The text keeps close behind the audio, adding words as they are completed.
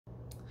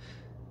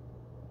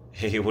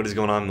Hey, what is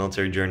going on,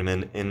 military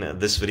journeymen? In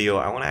this video,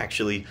 I want to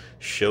actually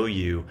show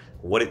you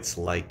what it's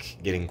like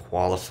getting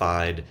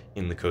qualified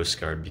in the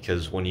Coast Guard,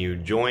 because when you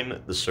join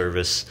the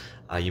service,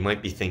 you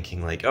might be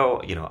thinking like,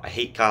 oh, I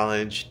hate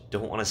college,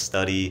 don't want to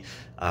study,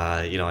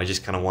 I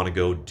just kind of want to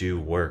go do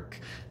work.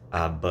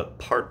 But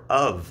part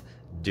of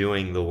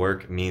doing the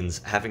work means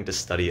having to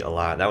study a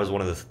lot. That was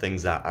one of the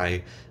things that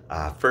I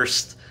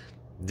first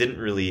didn't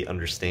really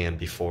understand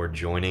before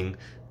joining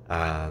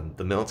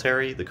the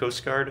military, the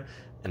Coast Guard.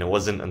 And it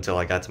wasn't until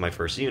I got to my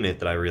first unit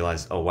that I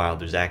realized, oh wow,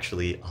 there's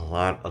actually a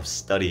lot of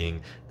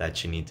studying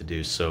that you need to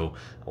do. So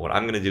what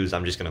I'm going to do is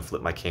I'm just going to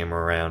flip my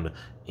camera around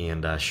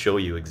and show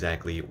you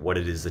exactly what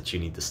it is that you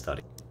need to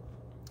study.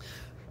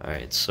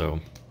 Alright, so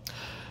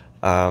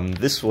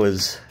this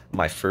was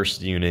my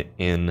first unit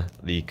in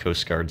the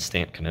Coast Guard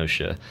Stant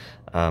Kenosha.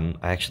 I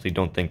actually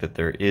don't think that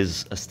there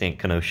is a Stant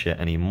Kenosha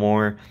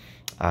anymore.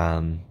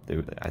 I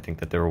think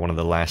that they were one of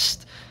the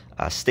last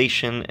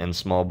station and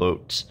small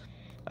boat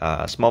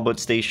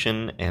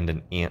station and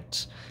an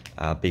ant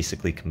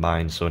basically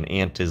combined. So an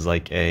ant is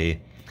like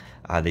they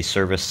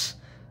service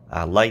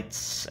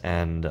lights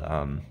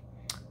and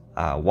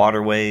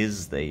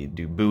waterways, they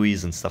do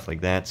buoys and stuff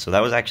like that. So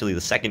that was actually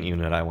the second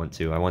unit I went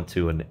to. I went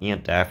to an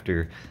ant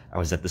after I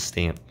was at the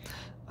Stant.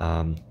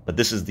 But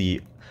this is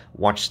the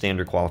Watch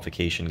Standard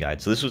Qualification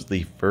Guide. So this was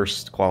the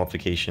first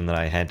qualification that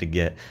I had to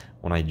get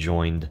when I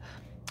joined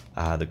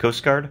the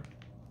Coast Guard.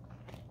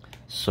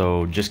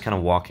 So just kind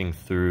of walking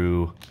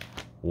through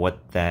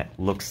what that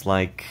looks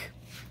like.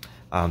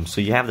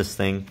 So you have this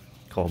thing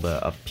called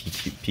a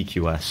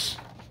PQS.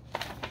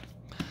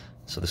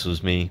 So this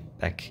was me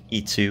back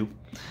E2.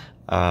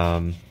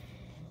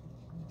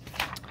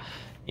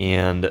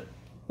 And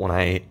when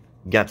I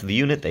got to the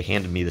unit, they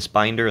handed me this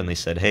binder and they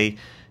said, hey,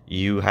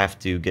 you have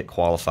to get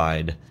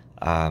qualified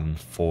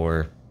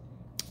for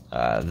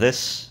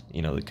this,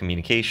 the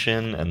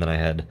communication. And then I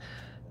had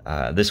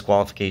this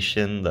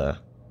qualification, the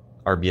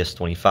RBS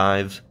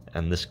 25,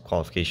 and this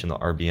qualification, the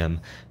RBM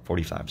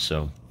 45.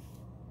 So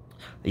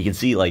you can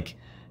see,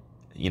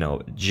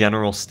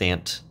 general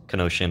Stant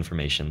Kenosha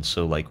information.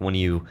 So when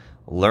you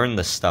learn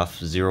the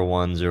stuff,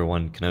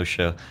 0101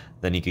 Kenosha,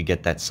 then you could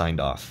get that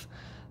signed off.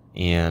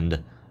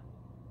 And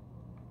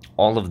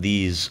all of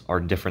these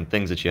are different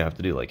things that you have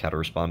to do, like how to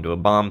respond to a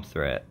bomb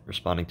threat,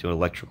 responding to an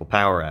electrical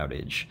power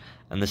outage.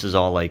 And this is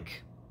all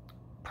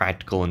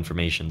practical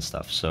information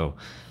stuff. So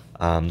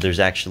there's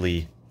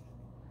actually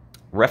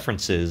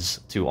references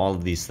to all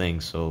of these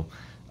things. So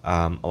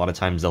a lot of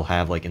times they'll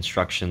have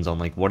instructions on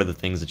what are the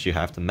things that you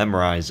have to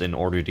memorize in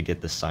order to get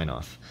this sign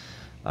off.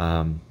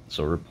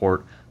 So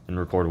report and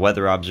record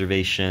weather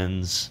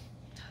observations.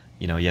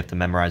 You have to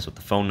memorize what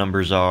the phone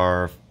numbers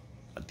are,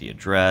 the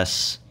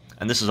address,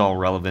 and this is all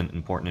relevant,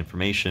 important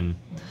information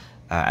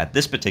at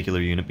this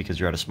particular unit because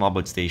you're at a small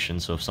boat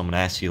station. So if someone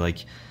asks you,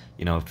 if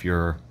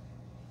you're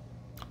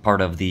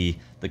part of the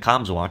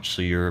comms watch,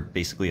 so you're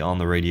basically on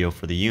the radio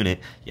for the unit,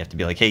 you have to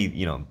be like, hey,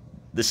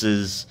 this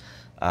is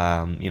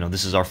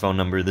this is our phone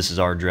number, this is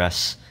our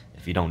address.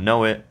 If you don't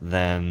know it,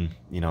 then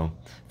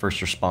first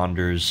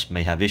responders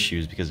may have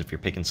issues, because if you're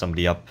picking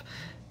somebody up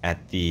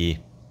at the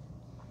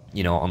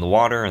on the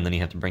water and then you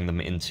have to bring them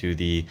into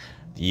the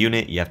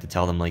unit, you have to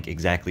tell them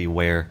exactly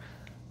where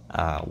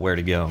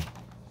to go.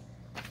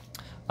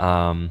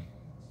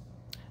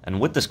 And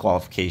with this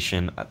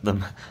qualification,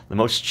 the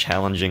most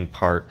challenging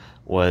part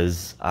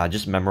was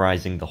just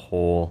memorizing the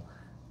whole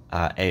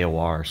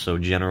AOR. So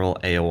general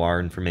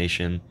AOR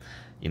information,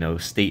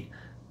 state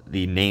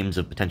the names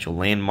of potential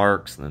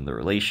landmarks, and then the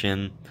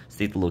relation,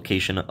 state the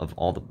location of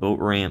all the boat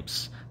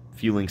ramps,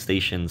 fueling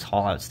stations,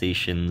 haul-out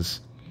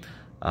stations.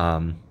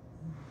 So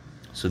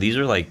these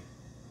are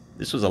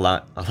this was a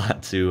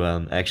lot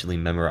to actually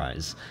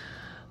memorize.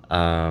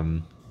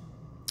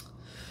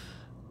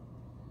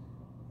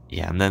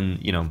 Yeah, and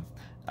then,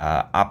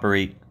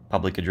 operate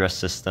public address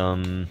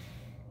system.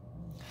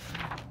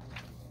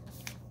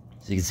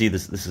 So you can see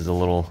this is a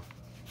little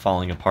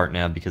falling apart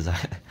now because I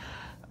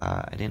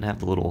didn't have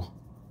the little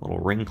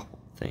ring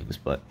things,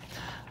 but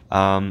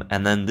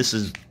and then this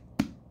is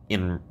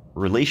in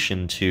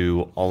relation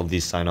to all of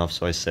these sign-offs.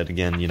 So I said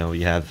again,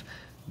 you have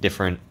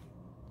different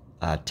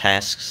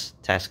task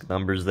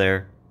numbers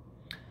there.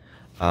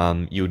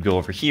 You would go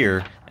over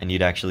here and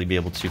you'd actually be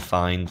able to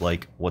find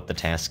what the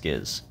task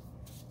is.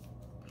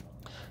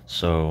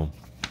 So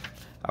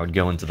I would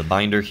go into the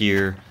binder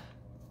here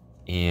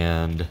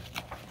and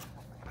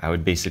I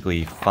would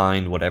basically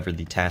find whatever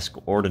the task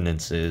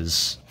ordinance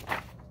is,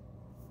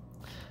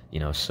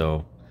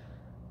 so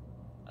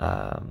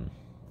yeah,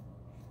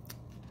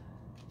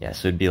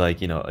 so it'd be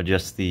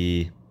adjust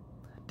the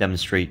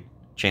demonstrate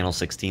channel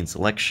 16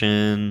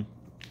 selection,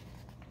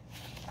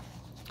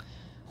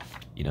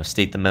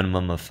 state the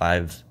minimum of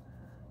 5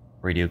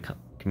 radio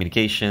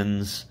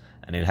communications,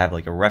 and it'd have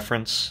a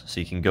reference, so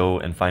you can go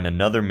and find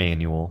another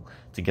manual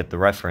to get the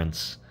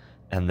reference,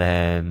 and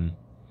then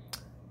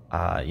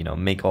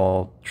make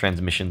all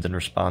transmissions and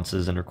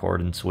responses in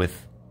accordance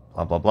with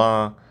blah blah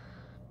blah.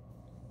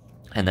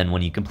 And then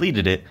when you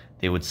completed it,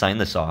 they would sign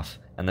this off,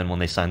 and then when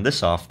they signed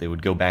this off, they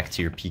would go back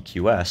to your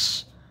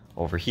PQS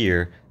over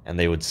here, and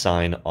they would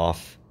sign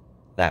off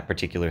that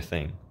particular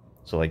thing.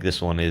 So like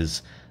this one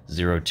is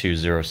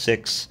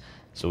 0206,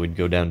 so we'd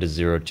go down to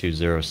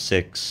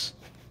 0206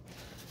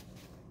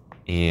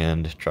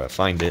 and try to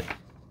find it.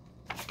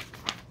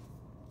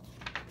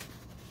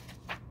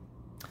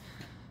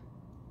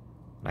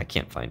 I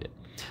can't find it.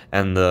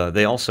 And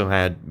they also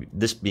had,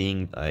 this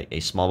being a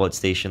small boat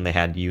station, they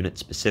had unit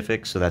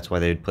specific, so that's why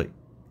they would put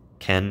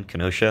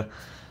Kenosha.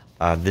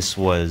 This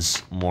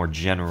was more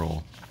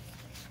general,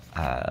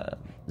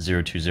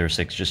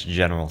 0206, just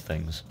general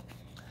things.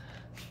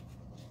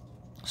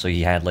 So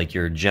you had like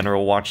your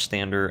general watch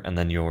standard and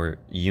then your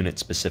unit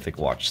specific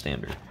watch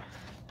standard.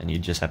 And you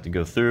just have to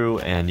go through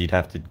and you'd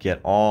have to get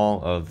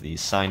all of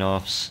these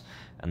sign-offs,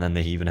 and then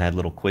they even had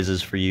little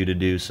quizzes for you to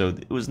do. So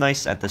it was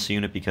nice at this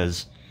unit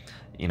because,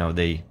 you know,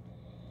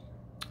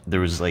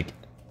 there was like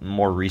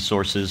more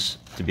resources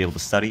to be able to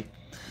study.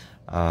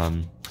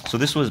 So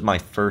this was my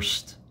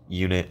first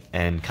unit,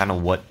 and kind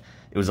of what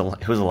it was a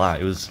lot.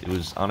 It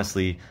was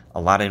honestly a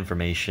lot of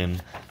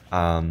information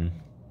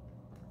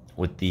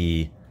with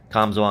the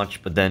comms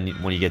watch. But then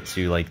when you get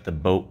to like the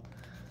boat,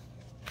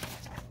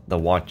 the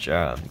watch,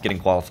 getting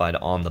qualified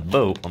on the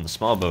boat, on the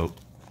small boat,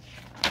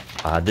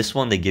 this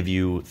one they give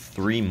you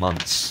 3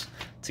 months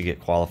to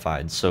get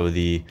qualified. So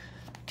the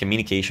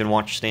communication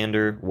watch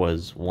standard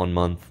was 1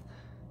 month.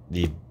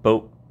 The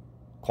boat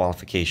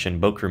qualification,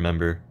 boat crew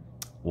member,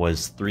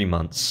 was 3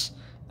 months,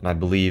 and I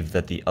believe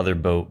that the other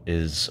boat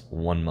is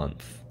 1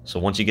 month. So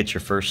once you get your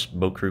first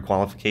boat crew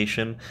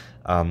qualification,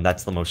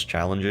 that's the most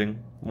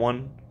challenging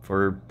one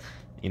for,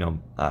 you know,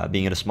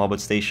 being at a small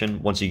boat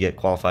station. Once you get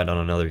qualified on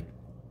another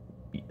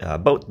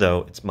boat,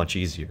 though, it's much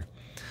easier.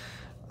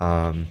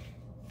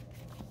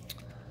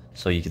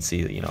 So you can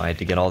see that, you know, I had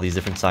to get all these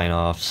different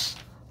sign-offs,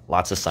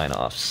 lots of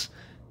sign-offs,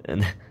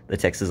 and the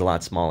text is a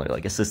lot smaller,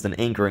 like assistant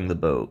anchoring the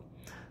boat,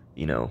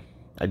 you know,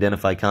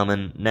 identify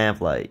common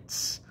nav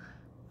lights,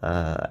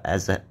 act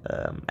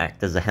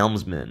as a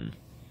helmsman,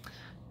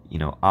 you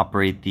know,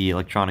 operate the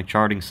electronic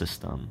charting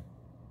system,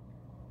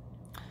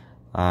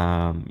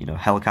 you know,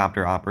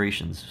 helicopter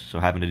operations, so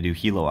having to do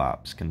helo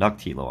ops,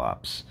 conduct helo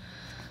ops.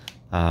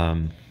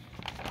 So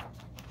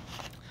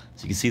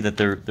you can see that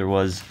there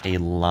was a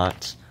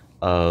lot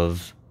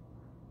of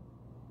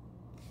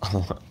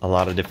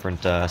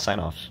different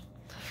sign-offs.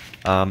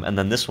 And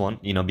then this one,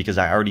 you know, because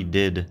I already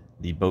did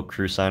the boat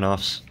crew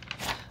sign-offs,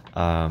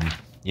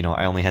 you know,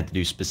 I only had to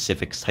do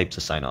specific types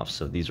of sign-offs.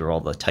 So these are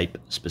all the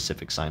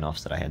type-specific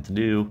sign-offs that I had to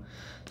do.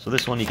 So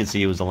this one, you can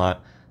see it was a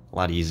lot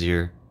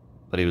easier,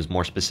 but it was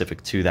more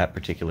specific to that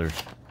particular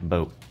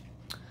boat.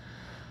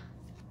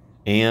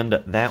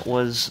 And that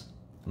was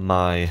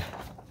my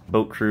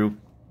boat crew.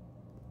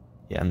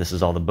 Yeah, and this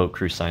is all the boat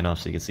crew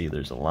sign-offs. So you can see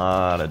there's a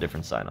lot of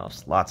different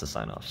sign-offs, lots of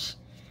sign-offs.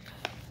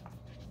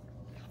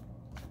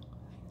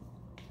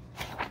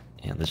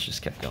 And this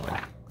just kept going.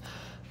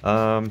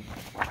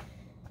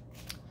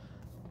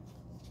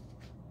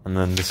 And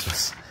then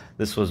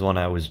this was when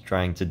I was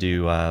trying to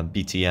do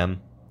BTM.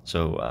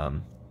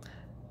 So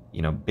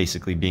you know,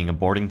 basically being a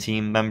boarding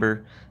team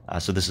member.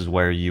 So this is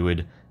where you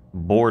would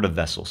board a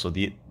vessel. So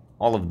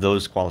all of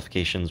those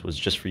qualifications was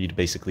just for you to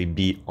basically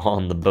be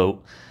on the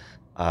boat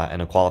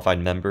and a qualified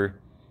member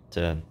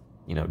to,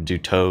 you know, do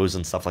tows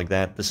and stuff like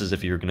that. This is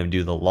if you're going to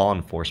do the law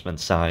enforcement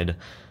side.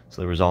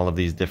 So there was all of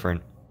these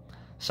different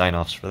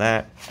sign-offs for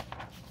that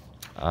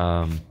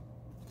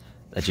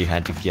that you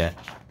had to get.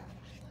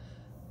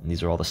 And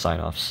these are all the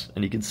sign-offs.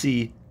 And you can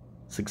see,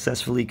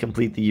 successfully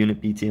complete the unit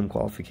BTM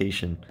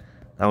qualification.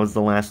 That was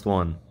the last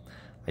one.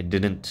 I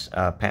didn't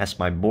pass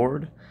my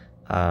board,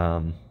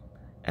 and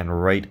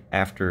right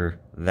after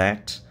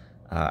that,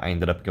 I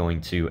ended up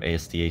going to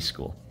ASDA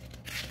school.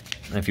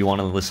 And if you want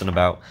to listen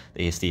about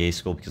the ASDA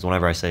school, because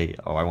whenever I say,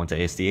 oh, I went to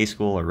ASDA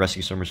school or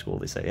rescue swimmer school,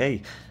 they say,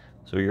 hey,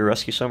 so you're a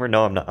rescue swimmer?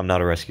 No, I'm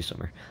not a rescue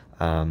swimmer.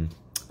 I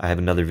have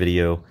another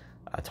video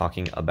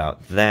talking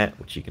about that,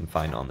 which you can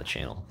find on the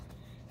channel.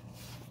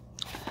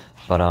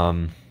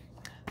 But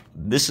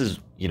this is,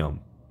 you know,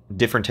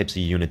 different types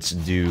of units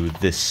do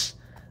these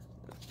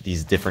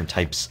different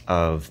types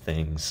of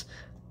things.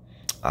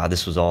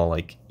 This was all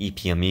like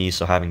EPME,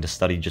 so having to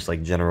study just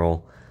like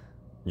general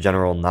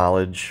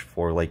knowledge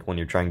for like when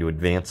you're trying to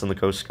advance in the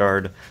Coast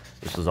Guard.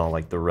 This was all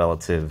like the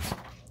relative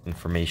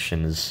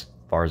information as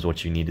far as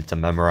what you needed to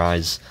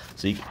memorize.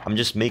 So I'm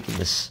just making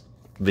this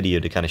video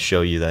to kind of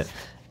show you that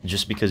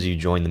just because you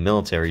join the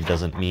military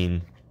doesn't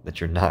mean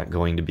that you're not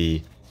going to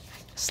be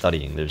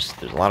studying. There's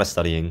a lot of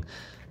studying.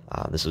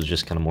 This was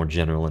just kind of more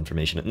general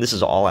information, and this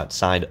is all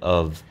outside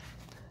of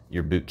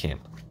your boot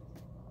camp.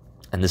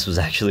 And this was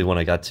actually when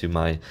I got to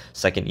my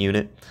second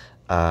unit,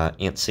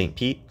 Ant St.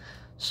 Pete.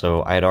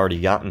 So I had already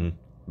gotten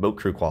boat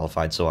crew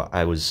qualified, so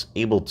I was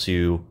able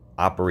to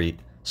operate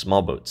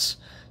small boats.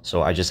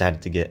 So I just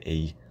had to get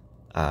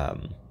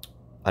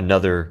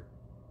another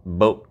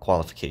boat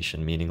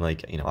qualification, meaning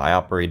like, you know, I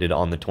operated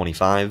on the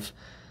 25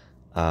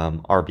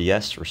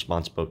 RBS,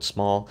 response boat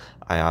small.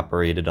 I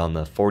operated on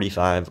the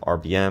 45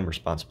 RBM,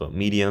 response boat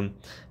medium,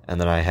 and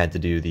then I had to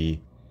do the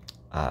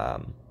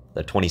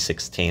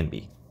 26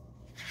 Tanby.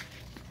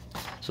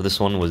 So this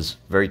one was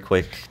very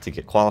quick to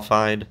get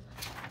qualified.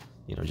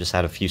 You know, just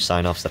had a few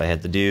sign-offs that I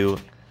had to do.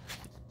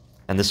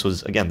 And this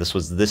was, again,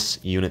 this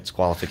unit's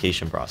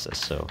qualification process.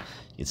 So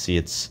you can see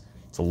it's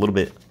a little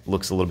bit,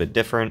 looks a little bit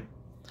different.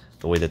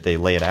 The way that they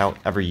lay it out,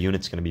 every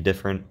unit's going to be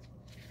different.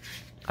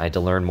 I had to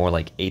learn more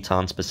like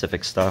ATON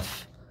specific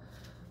stuff,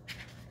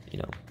 you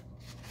know.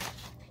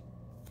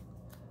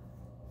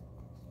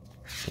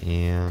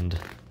 And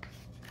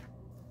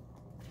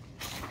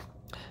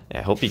yeah,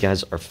 I hope you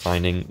guys are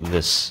finding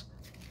this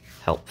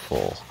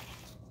helpful.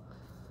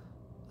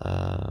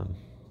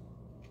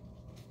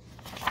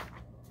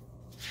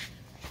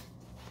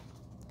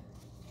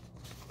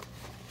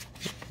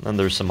 And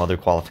there's some other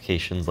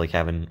qualifications, like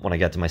having, when I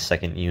got to my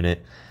second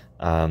unit,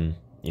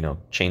 you know,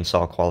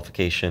 chainsaw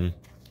qualification,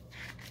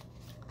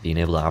 being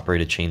able to operate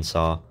a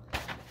chainsaw.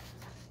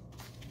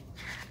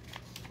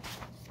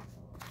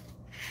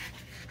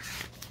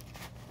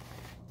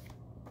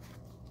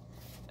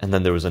 And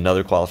then there was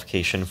another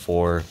qualification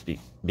for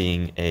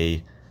being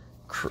a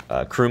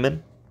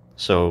crewman.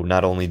 So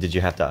not only did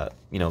you have to,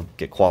 you know,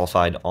 get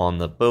qualified on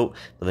the boat,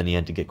 but then you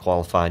had to get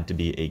qualified to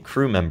be a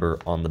crew member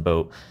on the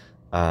boat.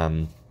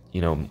 You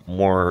know,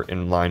 more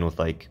in line with,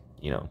 like,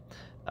 you know,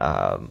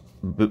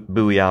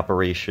 buoy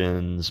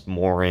operations,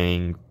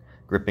 mooring,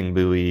 gripping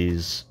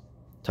buoys,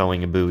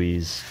 towing of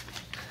buoys,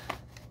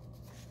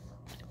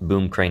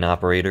 boom crane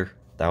operator.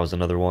 That was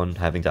another one,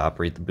 having to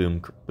operate the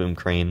boom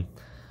crane.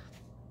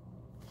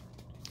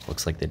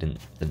 Looks like they didn't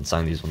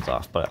sign these ones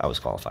off, but I was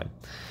qualified.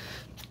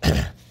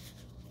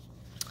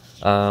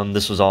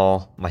 This was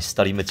all my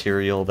study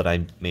material that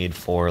I made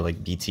for,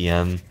 like,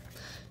 BTM,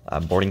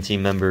 boarding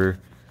team member.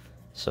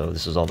 So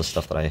this is all the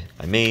stuff that I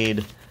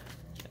made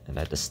and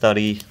I had to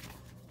study.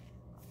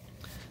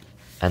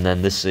 And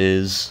then this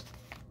is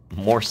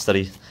more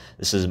study.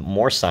 This is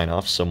more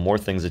sign-offs, so more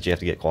things that you have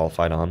to get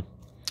qualified on.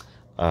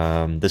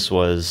 This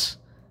was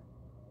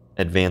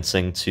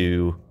advancing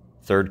to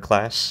 3rd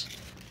class.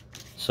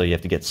 So you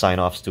have to get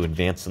sign-offs to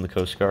advance in the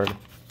Coast Guard.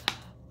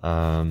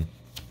 You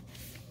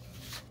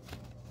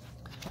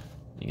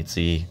can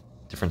see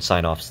different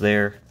sign-offs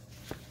there.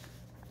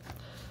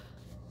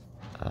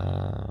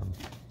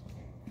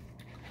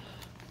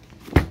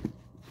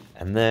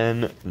 And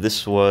then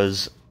this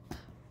was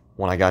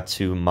when I got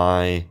to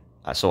my,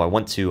 so I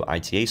went to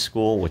ITA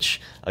school,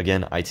 which,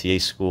 again, ITA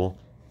school,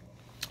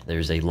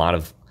 there's a lot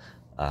of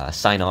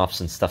sign-offs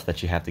and stuff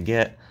that you have to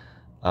get.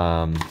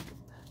 But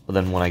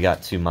then when I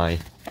got to my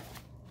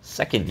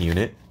second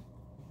unit,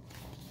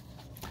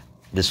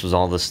 this was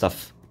all the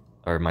stuff,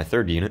 or my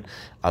 3rd unit,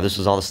 this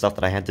was all the stuff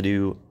that I had to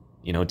do,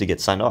 you know, to get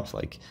signed off.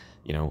 Like,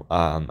 you know,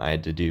 I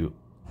had to do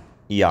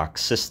EOC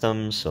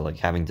systems, so like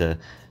having to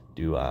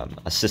do a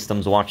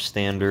systems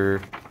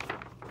watchstander,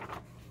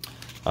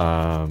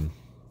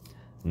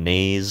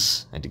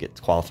 NAES. I had to get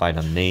qualified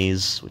on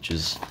NAES, which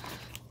is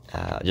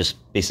just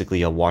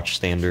basically a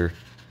watchstander.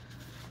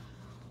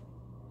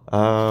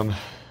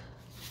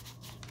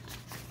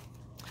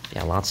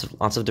 Yeah,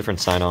 lots of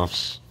different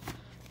sign-offs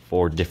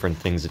for different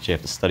things that you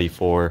have to study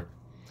for.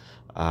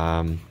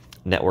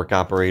 Network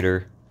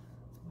operator,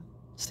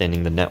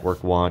 standing the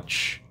network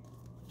watch,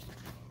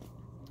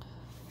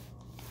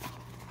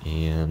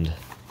 and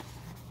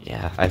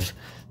yeah,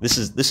 this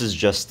is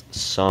just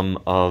some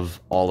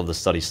of all of the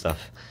study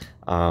stuff.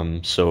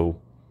 So,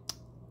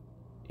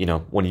 you know,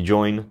 when you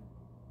join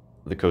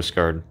the Coast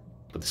Guard,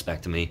 put this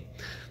back to me.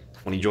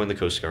 When you join the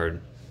Coast Guard,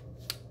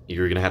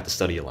 you're gonna have to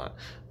study a lot.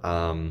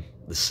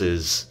 This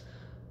is,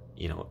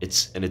 you know,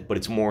 but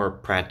it's more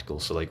practical.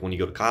 So like when you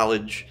go to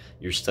college,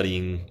 you're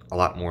studying a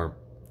lot more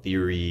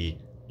theory,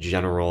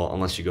 general,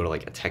 unless you go to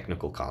like a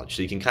technical college.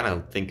 So you can kind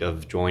of think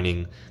of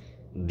joining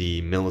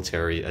the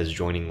military as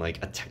joining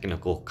like a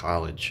technical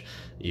college.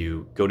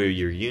 You go to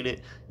your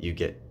unit, you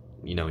get,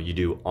 you know, you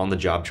do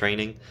on-the-job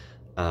training,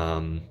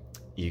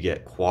 you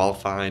get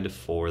qualified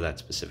for that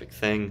specific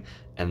thing,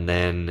 and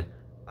then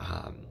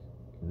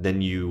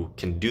you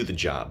can do the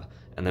job.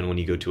 And then when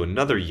you go to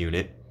another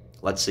unit,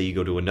 let's say you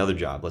go to another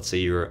job, let's say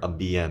you're a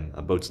BM,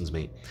 a boatswain's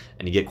mate,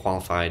 and you get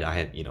qualified.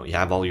 You know, you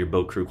have all your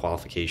boat crew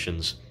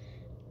qualifications.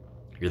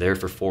 You're there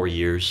for 4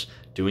 years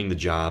doing the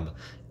job.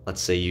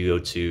 Let's say you go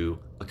to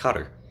a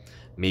cutter.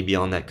 Maybe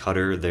on that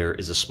cutter there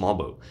is a small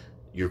boat.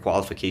 Your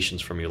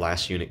qualifications from your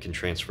last unit can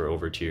transfer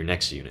over to your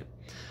next unit.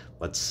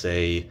 Let's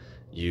say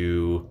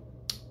you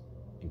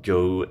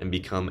go and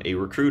become a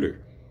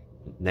recruiter.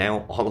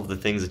 Now all of the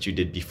things that you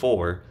did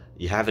before,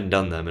 you haven't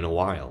done them in a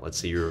while. Let's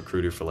say you're a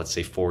recruiter for, let's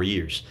say, 4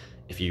 years.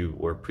 If you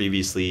were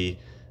previously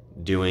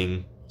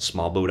doing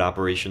small boat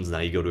operations, now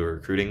you go to a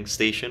recruiting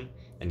station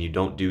and you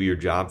don't do your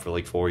job for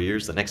like 4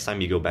 years, the next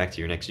time you go back to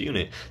your next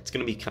unit, it's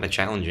going to be kind of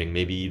challenging.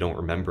 Maybe you don't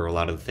remember a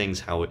lot of the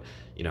things, how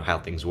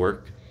things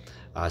work.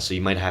 So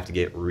you might have to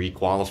get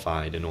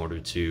requalified in order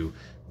to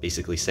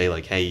basically say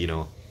like, hey,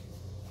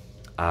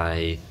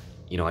 I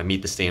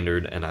meet the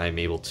standard and I'm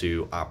able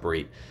to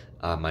operate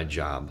my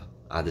job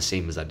the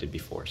same as I did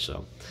before.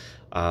 So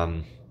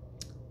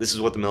this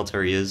is what the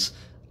military is.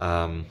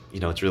 You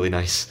know, it's really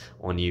nice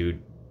when you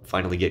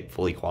finally get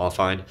fully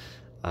qualified,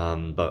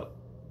 but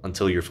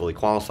until you're fully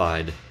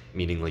qualified,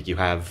 meaning like you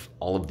have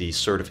all of these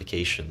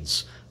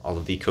certifications, all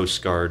of the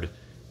Coast Guard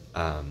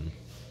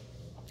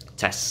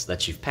tests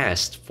that you've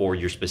passed for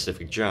your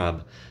specific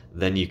job,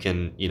 then you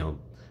can, you know,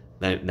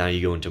 now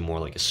you go into more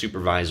like a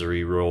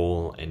supervisory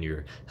role, and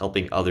you're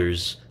helping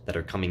others that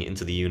are coming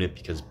into the unit,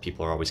 because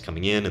people are always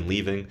coming in and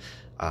leaving.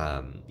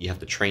 You have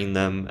to train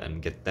them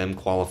and get them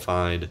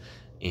qualified,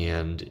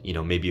 and you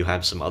know, maybe you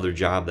have some other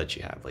job that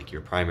you have, like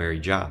your primary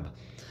job.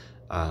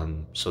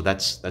 So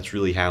that's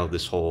really how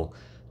this whole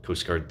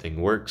Coast Guard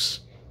thing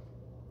works.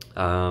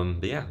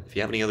 But yeah, if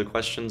you have any other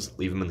questions,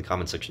 leave them in the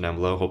comment section down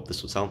below. Hope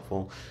this was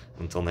helpful.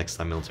 Until next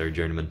time, military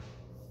journeyman.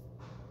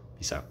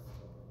 Peace out.